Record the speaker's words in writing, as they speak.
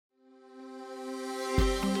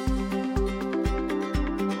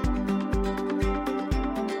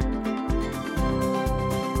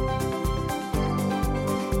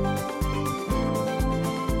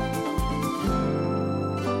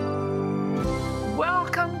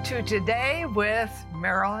Welcome to Today with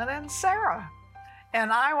Marilyn and Sarah.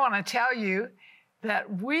 And I want to tell you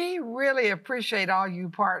that we really appreciate all you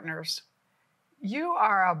partners. You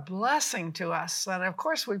are a blessing to us. And of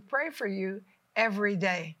course, we pray for you every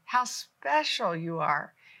day. How special you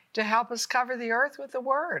are to help us cover the earth with the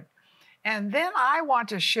word. And then I want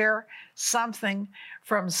to share something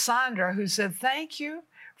from Sandra, who said, thank you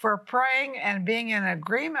for praying and being in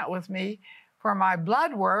agreement with me for my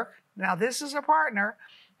blood work. Now, this is a partner,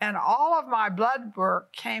 and all of my blood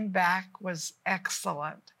work came back was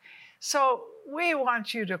excellent. So we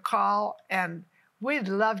want you to call, and we'd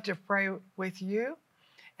love to pray with you.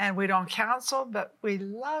 And we don't counsel, but we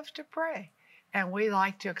love to pray, and we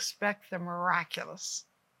like to expect the miraculous.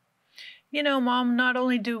 You know, Mom, not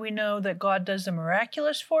only do we know that God does the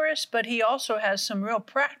miraculous for us, but he also has some real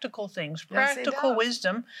practical things, practical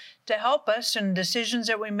wisdom to help us in decisions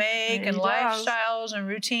that we make and lifestyles and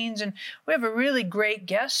routines. And we have a really great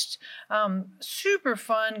guest, super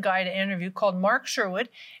fun guy to interview called Mark Sherwood,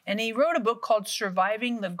 and he wrote a book called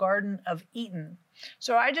Surviving the Garden of Eatin.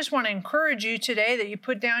 So I just want to encourage you today that you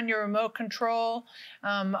put down your remote control.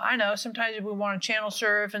 I know sometimes we want to channel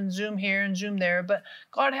surf and zoom here and zoom there, but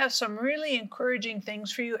God has some really encouraging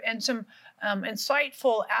things for you and some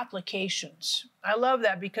insightful applications. I love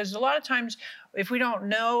that because a lot of times if we don't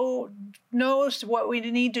know what we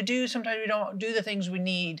need to do, sometimes we don't do the things we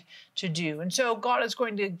need to do. And so God is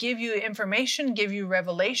going to give you information, give you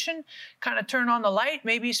revelation, kind of turn on the light,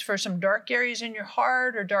 maybe for some dark areas in your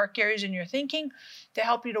heart or dark areas in your thinking, to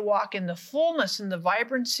help you to walk in the fullness and the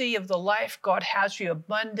vibrancy of the life God has for you,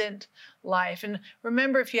 abundant life. And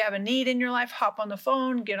remember, if you have a need in your life, hop on the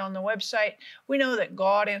phone, get on the website. We know that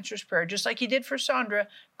God answers prayer, just like he did for Sandra.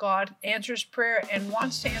 God answers prayer and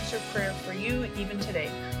wants to answer prayer for you even today.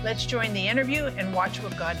 Let's join the interview and watch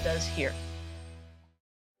what God does here.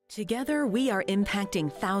 Together, we are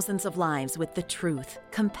impacting thousands of lives with the truth,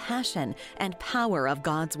 compassion, and power of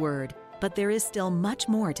God's Word. But there is still much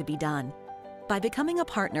more to be done. By becoming a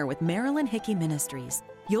partner with Marilyn Hickey Ministries,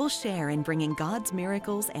 you'll share in bringing God's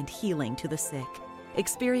miracles and healing to the sick,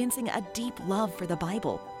 experiencing a deep love for the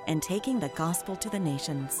Bible, and taking the gospel to the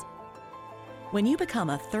nations. When you become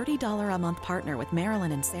a $30 a month partner with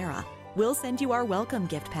Marilyn and Sarah, we'll send you our welcome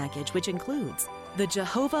gift package, which includes the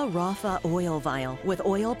Jehovah Rapha oil vial with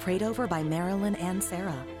oil prayed over by Marilyn and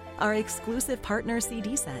Sarah, our exclusive partner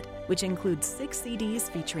CD set, which includes 6 CDs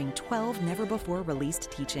featuring 12 never-before-released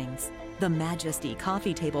teachings, the Majesty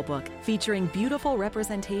coffee table book featuring beautiful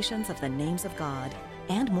representations of the names of God,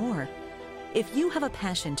 and more. If you have a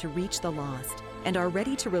passion to reach the lost and are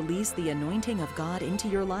ready to release the anointing of God into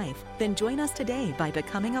your life, then join us today by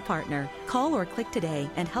becoming a partner. Call or click today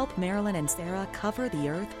and help Marilyn and Sarah cover the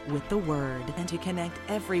earth with the Word and to connect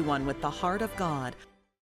everyone with the heart of God.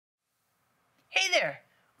 Hey there.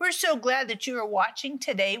 We're so glad that you are watching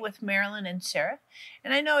Today with Marilyn and Sarah.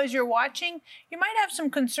 And I know as you're watching, you might have some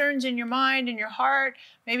concerns in your mind and your heart,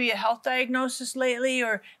 maybe a health diagnosis lately,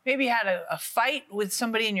 or maybe you had a fight with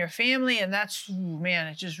somebody in your family, and that's, man,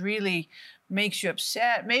 it just really makes you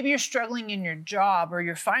upset. Maybe you're struggling in your job or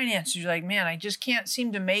your finances. You're like, man, I just can't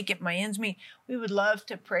seem to make it. My ends meet. We would love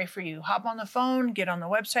to pray for you. Hop on the phone, get on the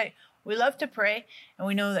website. We love to pray, and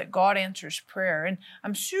we know that God answers prayer. And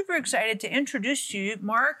I'm super excited to introduce to you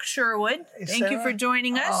Mark Sherwood. Thank you for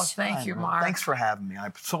joining us. Oh, thank you, Mark. Thanks for having me. I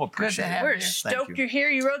so appreciate it. We're stoked you're here.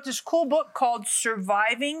 You wrote this cool book called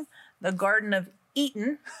Surviving the Garden of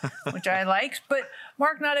Eatin, which I like. But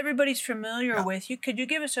Mark, not everybody's familiar with you. Could you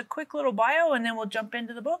give us a quick little bio, and then we'll jump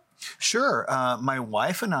into the book? Sure. My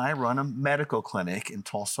wife and I run a medical clinic in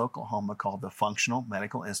Tulsa, Oklahoma called the Functional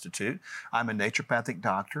Medical Institute. I'm a naturopathic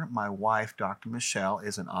doctor. My wife, Dr. Michelle,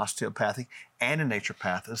 is an osteopathic and a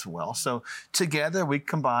naturopath as well. So together we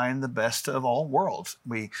combine the best of all worlds.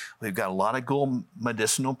 We've got a lot of cool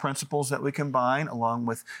medicinal principles that we combine along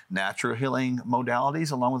with natural healing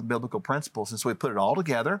modalities, along with biblical principles. And so we put it all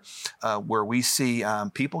together where we see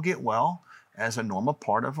people get well as a normal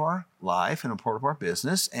part of our life and a part of our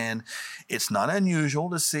business. And it's not unusual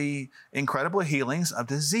to see incredible healings of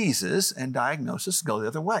diseases and diagnosis go the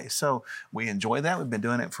other way. So we enjoy that. We've been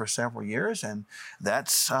doing it for several years, and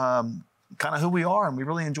that's kind of who we are, and we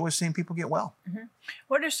really enjoy seeing people get well. Mm-hmm.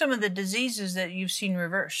 What are some of the diseases that you've seen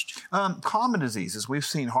reversed? Common diseases. We've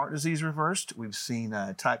seen heart disease reversed. We've seen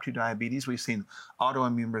type 2 diabetes. We've seen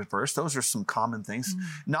autoimmune reversed. Those are some common things.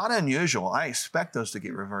 Mm-hmm. Not unusual. I expect those to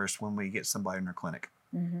get reversed when we get somebody in our clinic.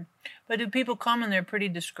 Mm-hmm. But do people come and they're pretty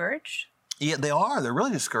discouraged? Yeah, they are. They're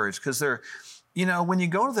really discouraged because they're, when you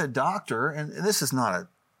go to the doctor, and this is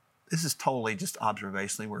totally just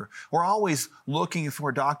observationally. We're always looking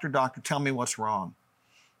for doctor, tell me what's wrong.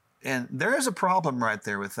 And there is a problem right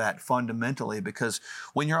there with that fundamentally, because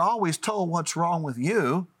when you're always told what's wrong with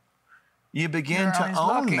you, you begin to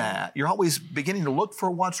own that. You're always beginning to look for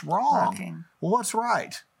what's wrong. Well, what's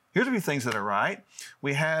right? Here's a few things that are right.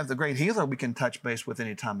 We have the great healer we can touch base with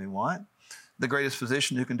anytime we want. The greatest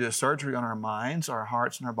physician who can do a surgery on our minds, our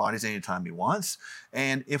hearts, and our bodies anytime he wants.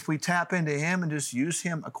 And if we tap into him and just use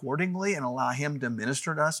him accordingly and allow him to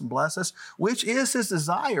minister to us and bless us, which is his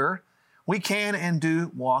desire, we can and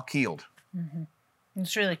do walk healed. Mm-hmm.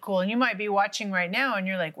 It's really cool. And you might be watching right now and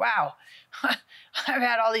you're like, wow, I've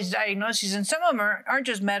had all these diagnoses. And some of them aren't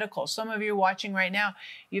just medical. Some of you watching right now,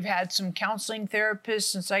 you've had some counseling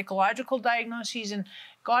therapists and psychological diagnoses, and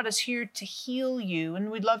God is here to heal you.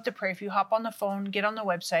 And we'd love to pray. If you hop on the phone, get on the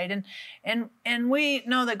website. And we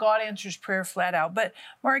know that God answers prayer flat out. But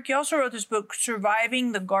Mark, you also wrote this book,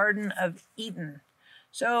 Surviving the Garden of Eatin.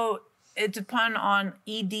 So it's a pun on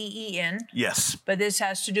E-D-E-N. Yes. But this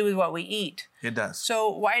has to do with what we eat. It does. So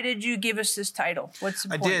why did you give us this title? What's the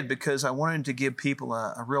point? I did because I wanted to give people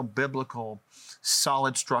a real biblical,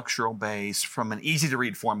 solid structural base from an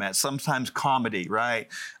easy-to-read format, sometimes comedy, right?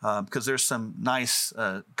 Because there's some nice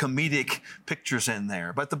comedic pictures in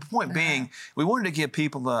there. But the point being, we wanted to give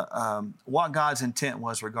people what God's intent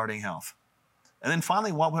was regarding health. And then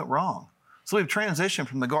finally, what went wrong. So we've transitioned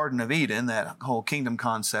from the Garden of Eden, that whole kingdom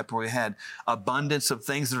concept where we had abundance of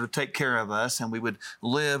things that would take care of us, and we would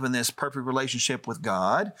live in this perfect relationship with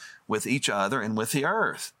God, with each other, and with the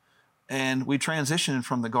earth. And we transitioned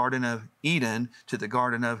from the Garden of Eden to the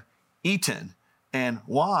Garden of Eatin. And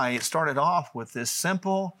why? It started off with this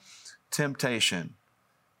simple temptation.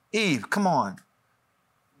 Eve, come on.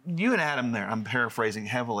 You and Adam there, I'm paraphrasing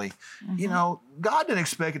heavily. Mm-hmm. God didn't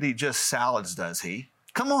expect to eat just salads, does he?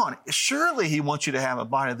 Come on, surely he wants you to have a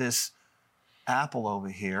bite of this apple over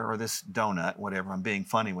here, or this donut, whatever. I'm being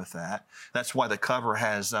funny with that. That's why the cover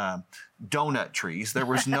has donut trees. There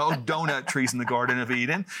was no donut trees in the Garden of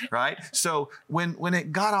Eden, right? So when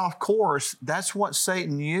it got off course, that's what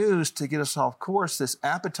Satan used to get us off course, this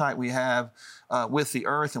appetite we have with the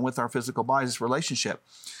earth and with our physical bodies, this relationship.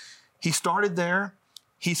 He started there.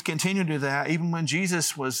 He's continued to do that. Even when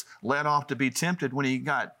Jesus was led off to be tempted, when he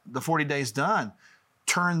got the 40 days done,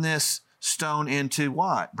 turn this stone into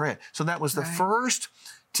what? Bread. So that was the first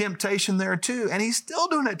temptation there too. And he's still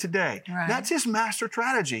doing it today. Right. That's his master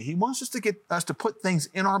strategy. He wants us to get us to put things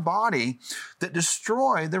in our body that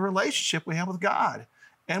destroy the relationship we have with God.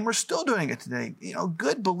 And we're still doing it today.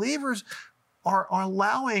 Good believers are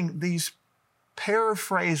allowing these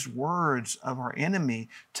paraphrased words of our enemy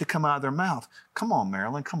to come out of their mouth. Come on,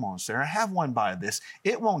 Marilyn. Come on, Sarah. Have one bite of this.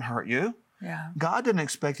 It won't hurt you. Yeah. God didn't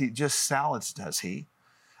expect to eat just salads, does he?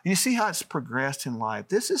 And you see how it's progressed in life.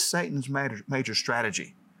 This is Satan's major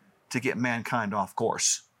strategy to get mankind off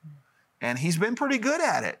course. And he's been pretty good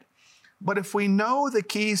at it. But if we know the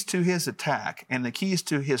keys to his attack and the keys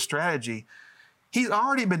to his strategy, he's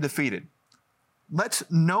already been defeated. Let's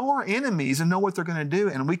know our enemies and know what they're going to do,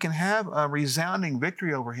 and we can have a resounding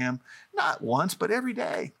victory over him, not once, but every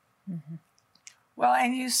day. Mm-hmm. Well,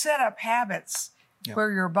 and you set up habits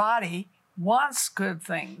where your body wants good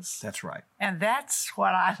things. That's right. And that's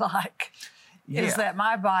what I like, is that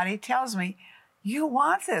my body tells me, you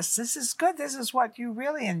want this. This is good. This is what you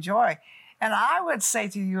really enjoy. And I would say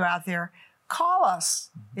to you out there, call us.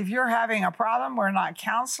 If you're having a problem, we're not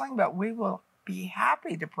counseling, but we will be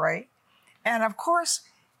happy to pray. And of course,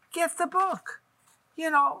 get the book.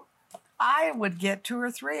 I would get 2 or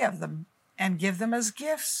 3 of them and give them as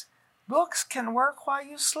gifts. Books can work while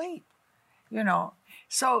you sleep,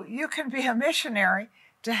 So you can be a missionary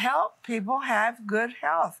to help people have good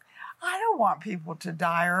health. I don't want people to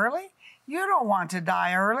die early. You don't want to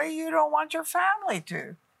die early. You don't want your family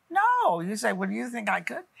to. No. You say, well, do you think I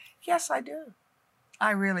could? Yes, I do.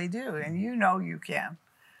 I really do. And you can.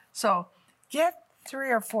 So get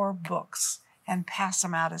 3 or 4 books and pass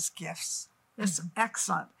them out as gifts. It's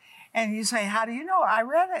excellent. And you say, how do you know? I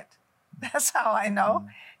read it. That's how I know.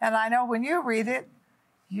 And I know when you read it,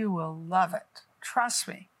 you will love it. Trust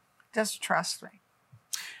me. Just trust me.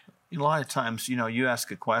 A lot of times, you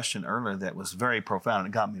asked a question earlier that was very profound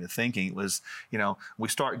and it got me to thinking. It was, we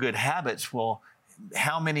start good habits. Well,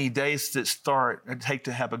 how many days does it take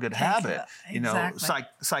to have a good habit? Exactly.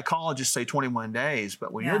 Psychologists say 21 days,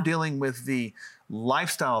 but when you're dealing with the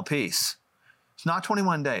lifestyle piece, it's not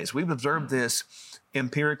 21 days. We've observed this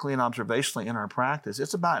empirically and observationally in our practice.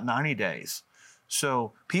 It's about 90 days.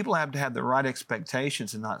 So people have to have the right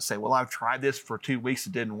expectations and not say, well, I've tried this for 2 weeks,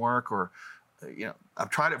 it didn't work, or I've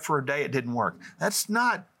tried it for a day, it didn't work. That's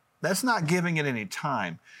not giving it any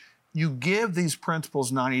time. You give these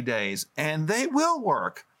principles 90 days and they will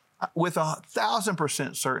work with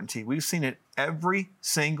 1,000% certainty. We've seen it every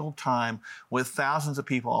single time with thousands of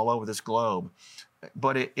people all over this globe.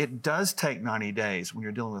 But it does take 90 days when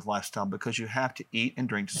you're dealing with lifestyle, because you have to eat and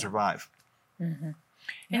drink to survive. Mm-hmm.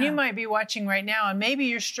 And you might be watching right now, and maybe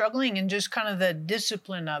you're struggling in just kind of the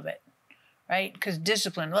discipline of it, right? Because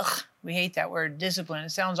discipline, we hate that word, discipline. It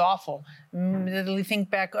sounds awful. Immediately think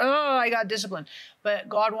back, I got discipline. But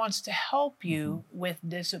God wants to help you with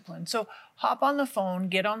discipline. So hop on the phone,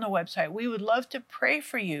 get on the website. We would love to pray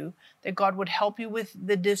for you that God would help you with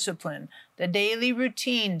the discipline, the daily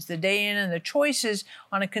routines, the day in and the choices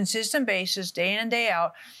on a consistent basis, day in and day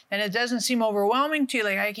out. And it doesn't seem overwhelming to you,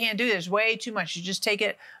 like, I can't do this, way too much. You just take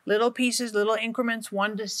it little pieces, little increments,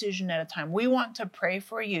 one decision at a time. We want to pray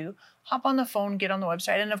for you. Hop on the phone, get on the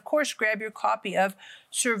website, and of course, grab your copy of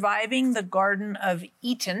Surviving the Garden of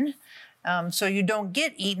Eatin, so you don't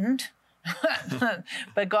get eaten,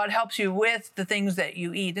 but God helps you with the things that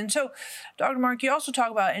you eat. And so, Dr. Mark, you also talk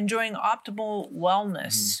about enjoying optimal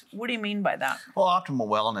wellness. What do you mean by that? Well, optimal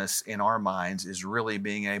wellness in our minds is really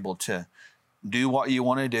being able to do what you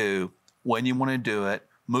want to do, when you want to do it,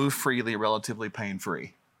 move freely, relatively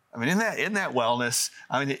pain-free. I mean, isn't that wellness?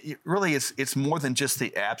 I mean, it's more than just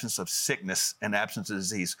the absence of sickness and absence of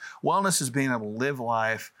disease. Wellness is being able to live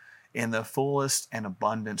life in the fullest and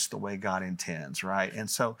abundance the way God intends, right? And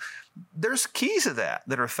so there's keys of that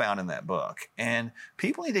are found in that book. And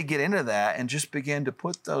people need to get into that and just begin to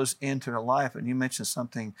put those into their life. And you mentioned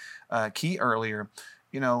something key earlier.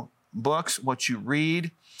 Books, what you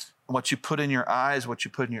read, what you put in your eyes, what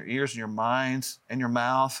you put in your ears and your minds and your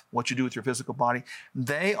mouth, what you do with your physical body,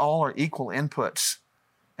 they all are equal inputs.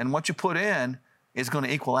 And what you put in is going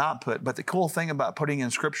to equal output. But the cool thing about putting in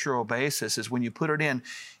scriptural basis is when you put it in,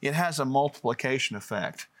 it has a multiplication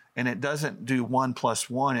effect. And it doesn't do 1 +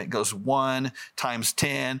 1. It goes 1 times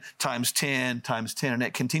 10 times 10 times 10. And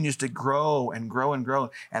it continues to grow and grow and grow.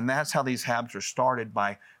 And that's how these habits are started,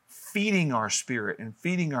 by feeding our spirit and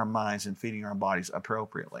feeding our minds and feeding our bodies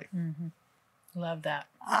appropriately. Mm-hmm. Love that.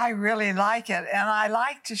 I really like it. And I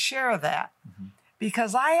like to share that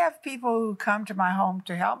because I have people who come to my home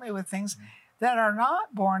to help me with things that are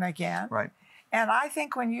not born again. Right. And I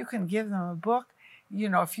think when you can give them a book,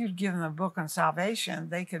 if you'd give them a book on salvation,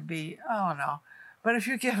 they could be, oh no. But if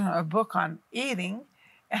you give them a book on eating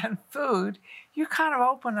and food, you kind of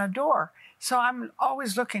open a door. So I'm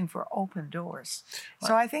always looking for open doors. Right.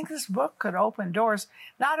 So I think this book could open doors,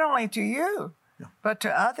 not only to you, but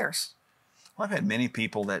to others. Well, I've had many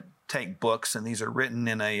people that take books, and these are written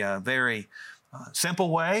in a very simple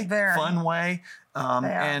way, fun way.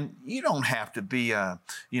 And you don't have to be a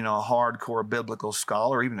hardcore biblical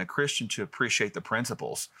scholar or even a Christian to appreciate the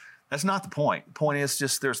principles. That's not the point. The point is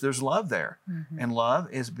just there's love there. Mm-hmm. And love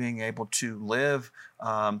is being able to live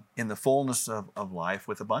in the fullness of life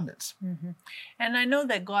with abundance. Mm-hmm. And I know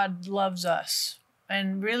that God loves us.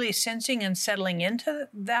 And really sensing and settling into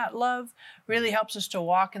that love really helps us to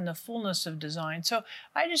walk in the fullness of design. So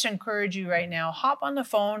I just encourage you right now, hop on the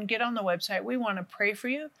phone, get on the website. We want to pray for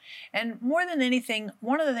you. And more than anything,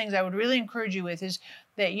 one of the things I would really encourage you with is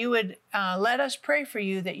that you would let us pray for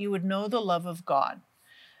you, that you would know the love of God.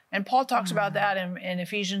 And Paul talks about that in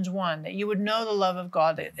Ephesians 1, that you would know the love of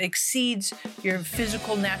God that exceeds your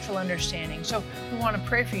physical, natural understanding. So we want to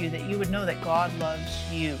pray for you that you would know that God loves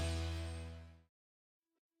you.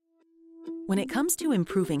 When it comes to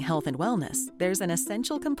improving health and wellness, there's an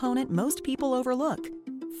essential component most people overlook: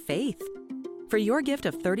 faith. For your gift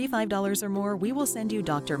of $35 or more, we will send you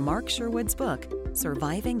Dr. Mark Sherwood's book,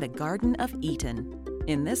 Surviving the Garden of Eatin.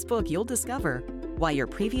 In this book, you'll discover why your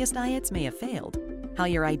previous diets may have failed, how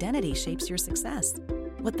your identity shapes your success,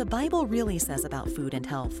 what the Bible really says about food and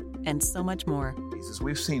health, and so much more.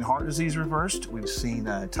 We've seen heart disease reversed. We've seen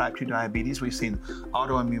type 2 diabetes. We've seen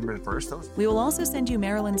autoimmune reversed. We will also send you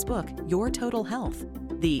Marilyn's book, Your Total Health,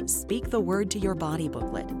 the Speak the Word to Your Body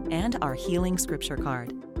booklet, and our Healing Scripture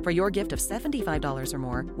card. For your gift of $75 or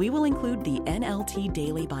more, we will include the NLT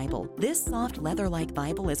Daily Bible. This soft leather-like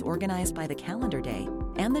Bible is organized by the calendar day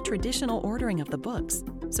and the traditional ordering of the books,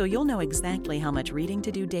 so you'll know exactly how much reading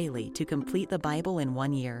to do daily to complete the Bible in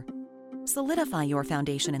 1 year. Solidify your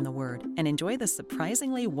foundation in the Word and enjoy the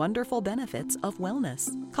surprisingly wonderful benefits of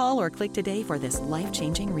wellness. Call or click today for this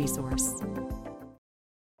life-changing resource.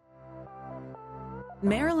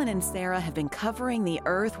 Marilyn and Sarah have been covering the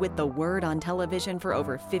earth with the Word on television for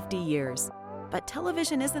over 50 years. But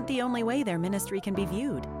television isn't the only way their ministry can be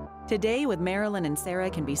viewed. Today with Marilyn and Sarah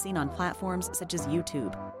can be seen on platforms such as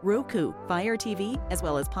YouTube, Roku, Fire TV, as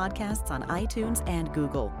well as podcasts on iTunes and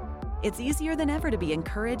Google. It's easier than ever to be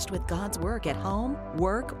encouraged with God's work at home,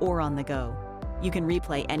 work, or on the go. You can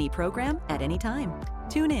replay any program at any time.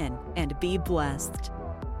 Tune in and be blessed.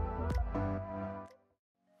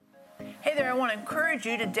 Hey there, I want to encourage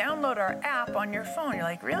you to download our app on your phone. You're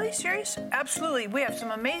like, really? Serious? Absolutely. We have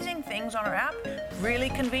some amazing things on our app, really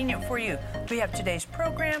convenient for you. We have today's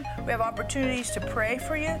program. We have opportunities to pray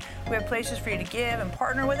for you. We have places for you to give and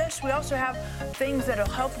partner with us. We also have things that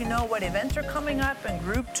will help you know what events are coming up and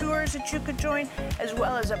group tours that you could join, as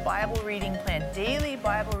well as a Bible reading plan, daily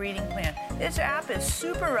Bible reading plan. This app is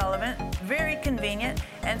super relevant, very convenient,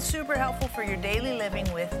 and super helpful for your daily living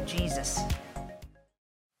with Jesus.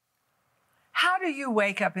 How do you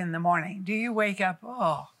wake up in the morning? Do you wake up,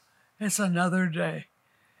 oh, it's another day?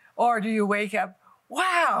 Or do you wake up,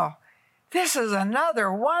 wow, this is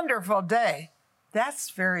another wonderful day?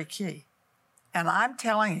 That's very key. And I'm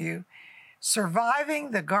telling you,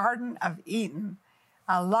 surviving the Garden of Eden,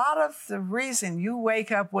 a lot of the reason you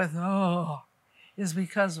wake up with, oh, is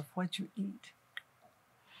because of what you eat.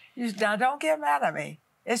 Now, don't get mad at me.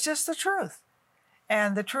 It's just the truth.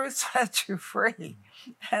 And the truth sets you free.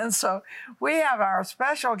 And so we have our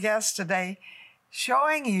special guest today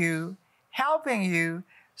showing you, helping you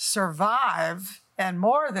survive, and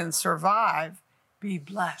more than survive, be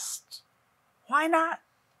blessed. Why not?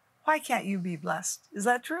 Why can't you be blessed? Is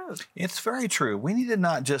that true? It's very true. We need to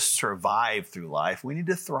not just survive through life. We need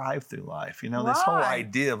to thrive through life. You know, this whole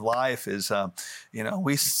idea of life is,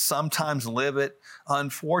 we sometimes live it,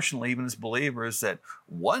 unfortunately, even as believers, that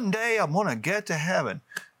one day I'm going to get to heaven.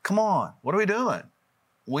 Come on, what are we doing?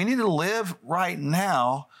 We need to live right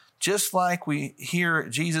now, just like we hear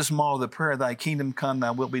Jesus model the prayer, thy kingdom come,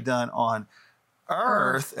 thy will be done on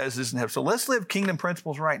earth as is in heaven. So let's live kingdom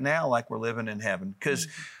principles right now like we're living in heaven. Because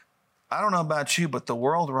I don't know about you, but the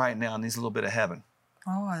world right now needs a little bit of heaven.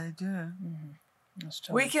 Oh, they do. Mm-hmm.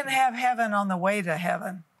 Totally we can have heaven on the way to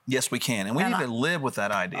heaven. Yes, we can. And we need to live with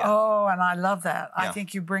that idea. Oh, and I love that. Yeah. I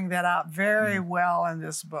think you bring that out very well in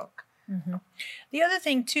this book. Mm-hmm. The other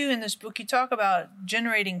thing, too, in this book, you talk about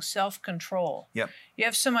generating self-control. Yep. You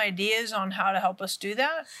have some ideas on how to help us do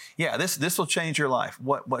that? Yeah, this will change your life.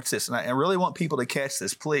 What's this? And I really want people to catch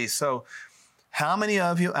this, please. So how many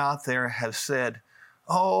of you out there have said,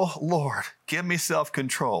 oh, Lord, give me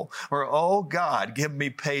self-control, or oh, God, give me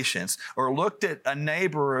patience, or looked at a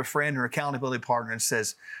neighbor or a friend or accountability partner and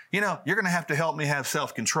says, you're going to have to help me have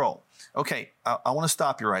self-control. Okay, I want to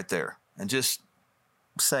stop you right there and just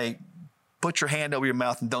say, put your hand over your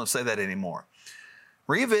mouth and don't say that anymore.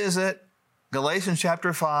 Revisit Galatians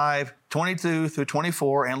chapter 5, 22 through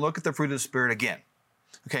 24, and look at the fruit of the Spirit again.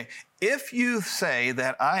 Okay, if you say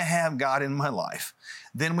that I have God in my life,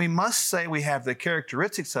 then we must say we have the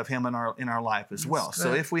characteristics of Him in our life as well. That's good.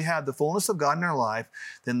 So if we have the fullness of God in our life,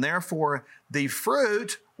 then therefore the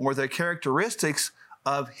fruit or the characteristics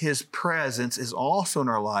of His presence is also in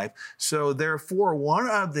our life. So therefore, one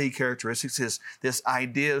of the characteristics is this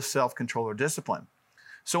idea of self-control or discipline.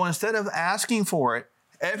 So instead of asking for it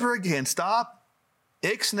ever again, stop,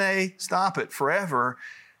 ixnay, stop it forever,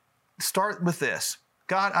 start with this.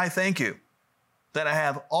 God, I thank you that I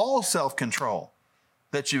have all self-control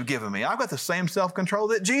that you've given me. I've got the same self-control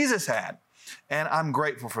that Jesus had, and I'm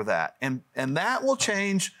grateful for that. And that will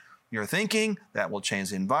change your thinking, that will change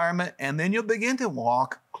the environment, and then you'll begin to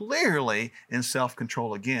walk clearly in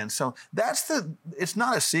self-control again. So it's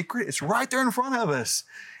not a secret, it's right there in front of us.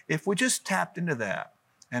 If we just tapped into that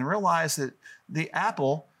and realized that the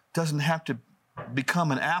apple doesn't have to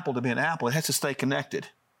become an apple to be an apple, it has to stay connected.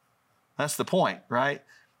 That's the point, right?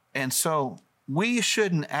 And so we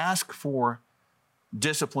shouldn't ask for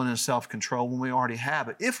discipline and self-control when we already have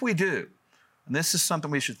it. If we do, and this is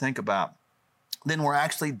something we should think about, then we're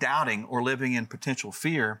actually doubting or living in potential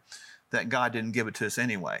fear that God didn't give it to us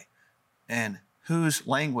anyway. And whose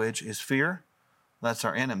language is fear? That's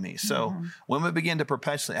our enemy. So when we begin to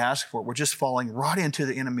perpetually ask for it, we're just falling right into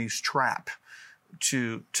the enemy's trap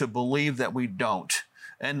to believe that we don't.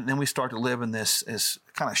 And then we start to live in this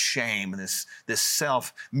kind of shame and this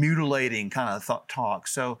self-mutilating kind of talk.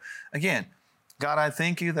 So again, God, I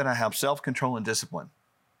thank you that I have self-control and discipline.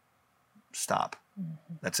 Stop.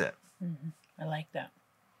 That's it. I like that.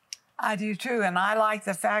 I do too. And I like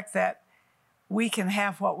the fact that we can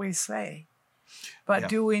have what we say. But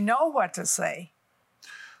do we know what to say?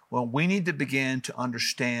 Well, we need to begin to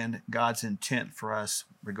understand God's intent for us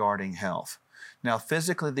regarding health. Now,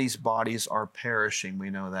 physically, these bodies are perishing. We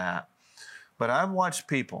know that. But I've watched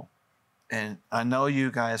people, and I know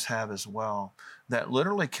you guys have as well, that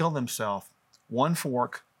literally kill themselves, one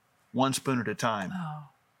fork one spoon at a time. Oh.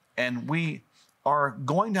 And we are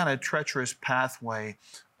going down a treacherous pathway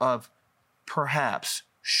of perhaps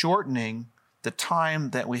shortening the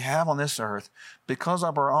time that we have on this earth because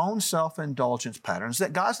of our own self-indulgence patterns.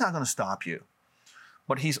 That God's not going to stop you,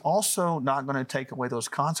 but He's also not going to take away those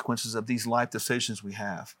consequences of these life decisions we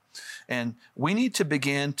have. And we need to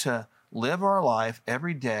begin to live our life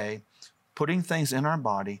every day, putting things in our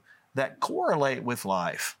body that correlate with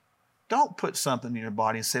life. Don't put something in your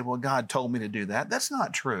body and say, well, God told me to do that. That's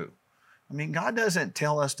not true. I mean, God doesn't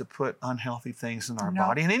tell us to put unhealthy things in our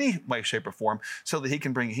body in any way, shape, or form so that He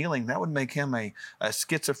can bring healing. That would make Him a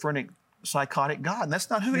schizophrenic, psychotic God. And that's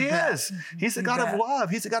not who He is. He's a God of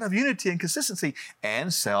love. He's a God of unity and consistency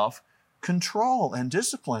and self-control and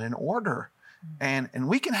discipline and order. And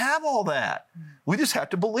we can have all that. We just have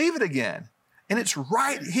to believe it again. And it's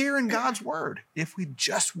right here in God's Word. If we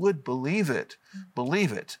just would believe it,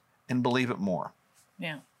 and believe it more.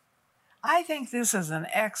 Yeah. I think this is an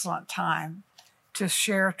excellent time to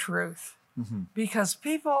share truth because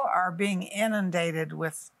people are being inundated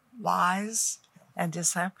with lies and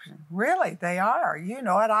deception. Really, they are. You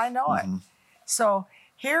know it, I know it. So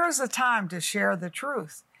here's the time to share the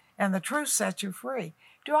truth, and the truth sets you free.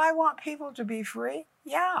 Do I want people to be free?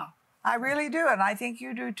 Yeah, I really do, and I think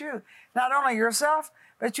you do too. Not only yourself,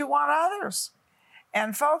 but you want others.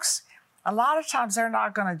 And folks, a lot of times they're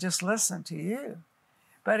not going to just listen to you.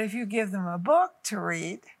 But if you give them a book to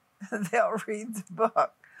read, they'll read the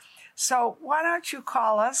book. So why don't you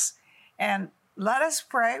call us and let us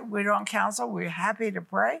pray. We don't counsel. We're happy to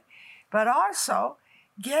pray. But also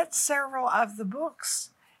get several of the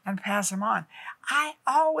books and pass them on. I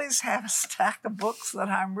always have a stack of books that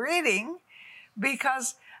I'm reading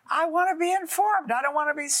because I want to be informed. I don't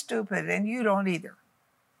want to be stupid, and you don't either.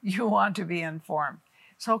 You want to be informed.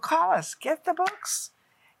 So call us. Get the books.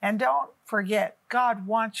 And don't forget, God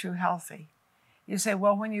wants you healthy. You say,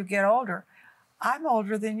 well, when you get older, I'm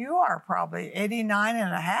older than you are, probably 89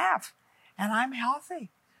 and a half, and I'm healthy.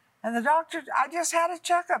 And the doctor, I just had a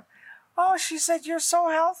checkup. Oh, she said, you're so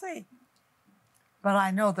healthy. But I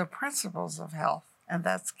know the principles of health, and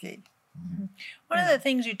that's key. One of the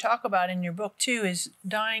things you talk about in your book, too, is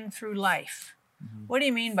dying through life. What do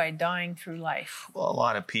you mean by dying through life? Well, a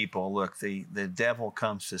lot of people, look, the devil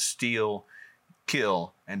comes to steal,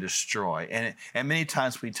 kill, and destroy. And many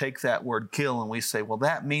times we take that word kill and we say, well,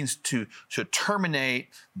 that means to terminate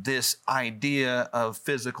this idea of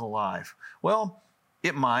physical life. Well,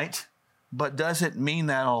 it might, but does it mean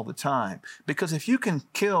that all the time? Because if you can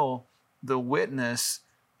kill the witness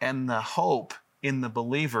and the hope in the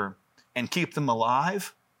believer and keep them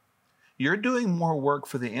alive, you're doing more work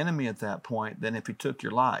for the enemy at that point than if he took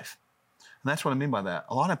your life. And that's what I mean by that.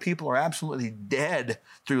 A lot of people are absolutely dead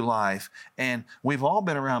through life. And we've all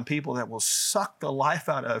been around people that will suck the life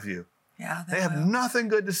out of you. Yeah, they have nothing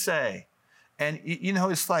good to say. And, you know,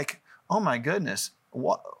 it's like, oh, my goodness,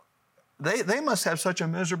 what? They must have such a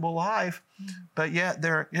miserable life. But yet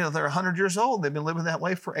they're 100 years old. They've been living that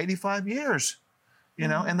way for 85 years. You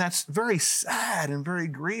know, and that's very sad and very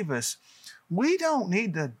grievous. We don't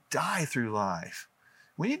need to die through life.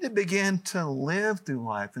 We need to begin to live through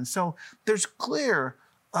life. And so there's clear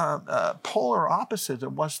polar opposites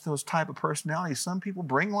of what's those type of personalities. Some people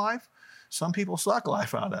bring life. Some people suck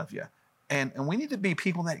life out of you. And we need to be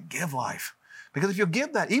people that give life. Because if you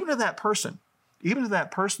give that, even to that person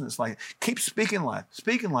that's like, keep speaking life,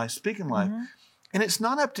 speaking life, speaking life. And it's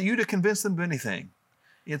not up to you to convince them of anything.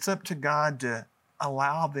 It's up to God to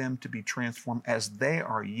allow them to be transformed as they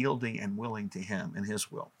are yielding and willing to Him and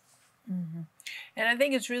His will. And I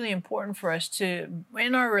think it's really important for us to,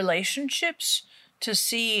 in our relationships, to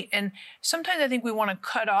see, and sometimes I think we want to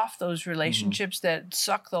cut off those relationships that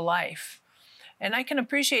suck the life. And I can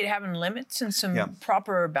appreciate having limits and some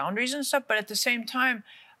proper boundaries and stuff, but at the same time,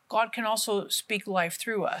 God can also speak life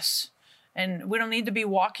through us. And we don't need to be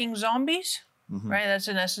walking zombies. Right? That's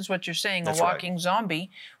in essence what you're saying, a walking zombie.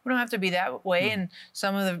 We don't have to be that way. And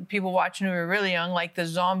some of the people watching who are really young, like the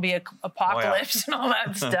zombie apocalypse and all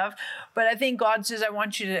that stuff. But I think God says, I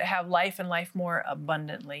want you to have life and life more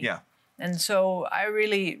abundantly. Yeah. And so I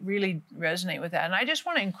really, really resonate with that. And I just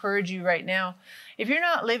want to encourage you right now, if you're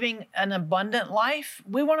not living an abundant life,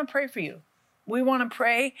 we want to pray for you. We want to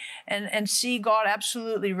pray and see God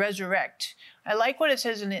absolutely resurrect. I like what it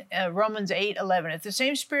says in Romans 8:11. If the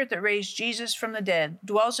same Spirit that raised Jesus from the dead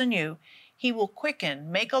dwells in you, He will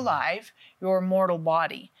quicken, make alive your mortal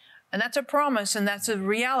body. And that's a promise, and that's a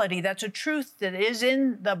reality. That's a truth that is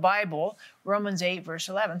in the Bible, Romans 8, verse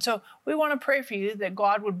 11. So we want to pray for you that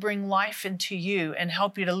God would bring life into you and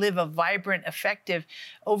help you to live a vibrant, effective,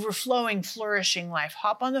 overflowing, flourishing life.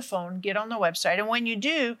 Hop on the phone, get on the website, and when you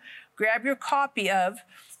do, grab your copy of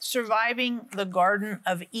Surviving the Garden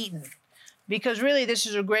of Eatin, because really this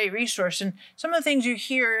is a great resource. And some of the things you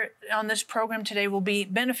hear on this program today will be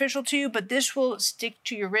beneficial to you, but this will stick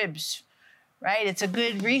to your ribs. Right? It's a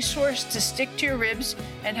good resource to stick to your ribs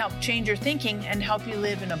and help change your thinking and help you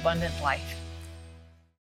live an abundant life.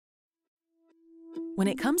 When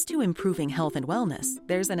it comes to improving health and wellness,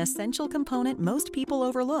 there's an essential component most people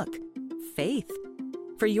overlook: faith.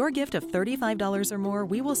 For your gift of $35 or more,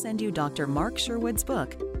 we will send you Dr. Mark Sherwood's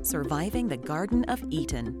book, Surviving the Garden of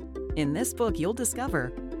Eatin. In this book, you'll discover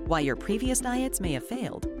why your previous diets may have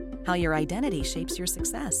failed, how your identity shapes your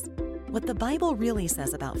success, what the Bible really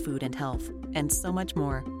says about food and health, and so much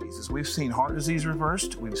more. We've seen heart disease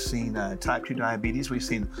reversed. We've seen type 2 diabetes. We've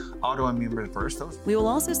seen autoimmune reversed. We will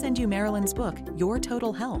also send you Marilyn's book, Your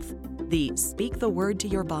Total Health, the Speak the Word to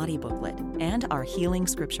Your Body booklet, and our Healing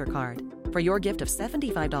Scripture card. For your gift of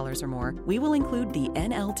 $75 or more, we will include the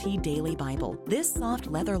NLT Daily Bible. This soft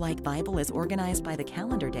leather-like Bible is organized by the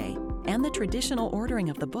calendar day and the traditional ordering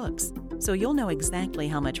of the books, so you'll know exactly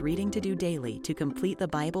how much reading to do daily to complete the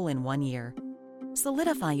Bible in 1 year.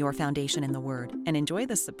 Solidify your foundation in the Word and enjoy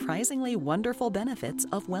the surprisingly wonderful benefits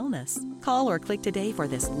of wellness. Call or click today for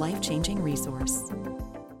this life-changing resource.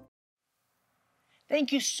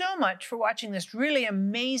 Thank you so much for watching this really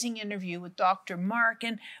amazing interview with Dr. Mark.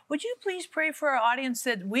 And would you please pray for our audience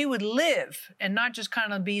that we would live and not just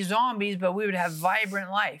kind of be zombies, but we would have vibrant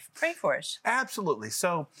life? Pray for us. Absolutely.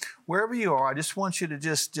 So wherever you are, I just want you to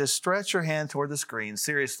just stretch your hand toward the screen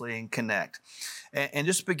seriously and connect. And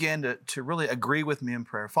just begin to really agree with me in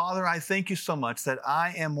prayer. Father, I thank you so much that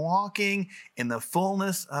I am walking in the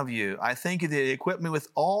fullness of you. I thank you that you equip me with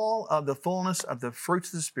all of the fullness of the fruits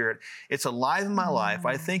of the Spirit. It's alive in my life.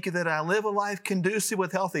 I thank you that I live a life conducive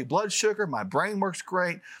with healthy blood sugar. My brain works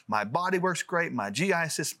great. My body works great. My GI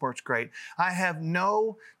system works great. I have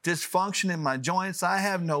no dysfunction in my joints. I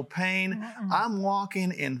have no pain. I'm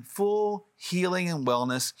walking in full healing and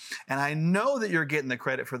wellness. And I know that you're getting the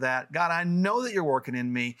credit for that. God, I know that you're working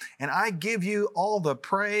in me. And I give you all the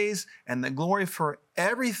praise and the glory for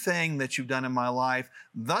everything that you've done in my life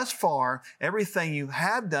thus far, everything you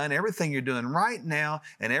have done, everything you're doing right now,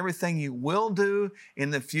 and everything you will do in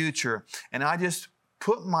the future. And I just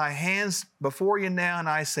put my hands before you now and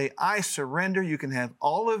I say, I surrender. You can have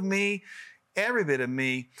all of me, every bit of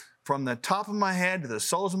me, from the top of my head to the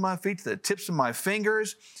soles of my feet to the tips of my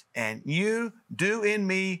fingers, and you do in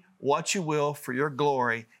me what you will for your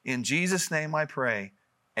glory. In Jesus' name I pray.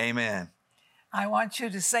 Amen. I want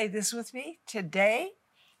you to say this with me. Today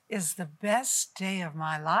is the best day of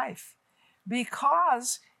my life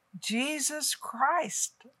because Jesus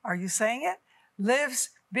Christ, are you saying it?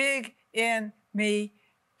 Lives big in me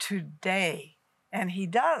today. And he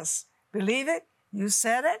does. Believe it, you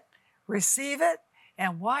said it, receive it,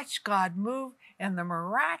 and watch God move in the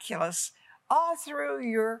miraculous all through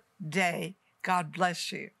your day. God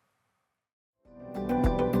bless you.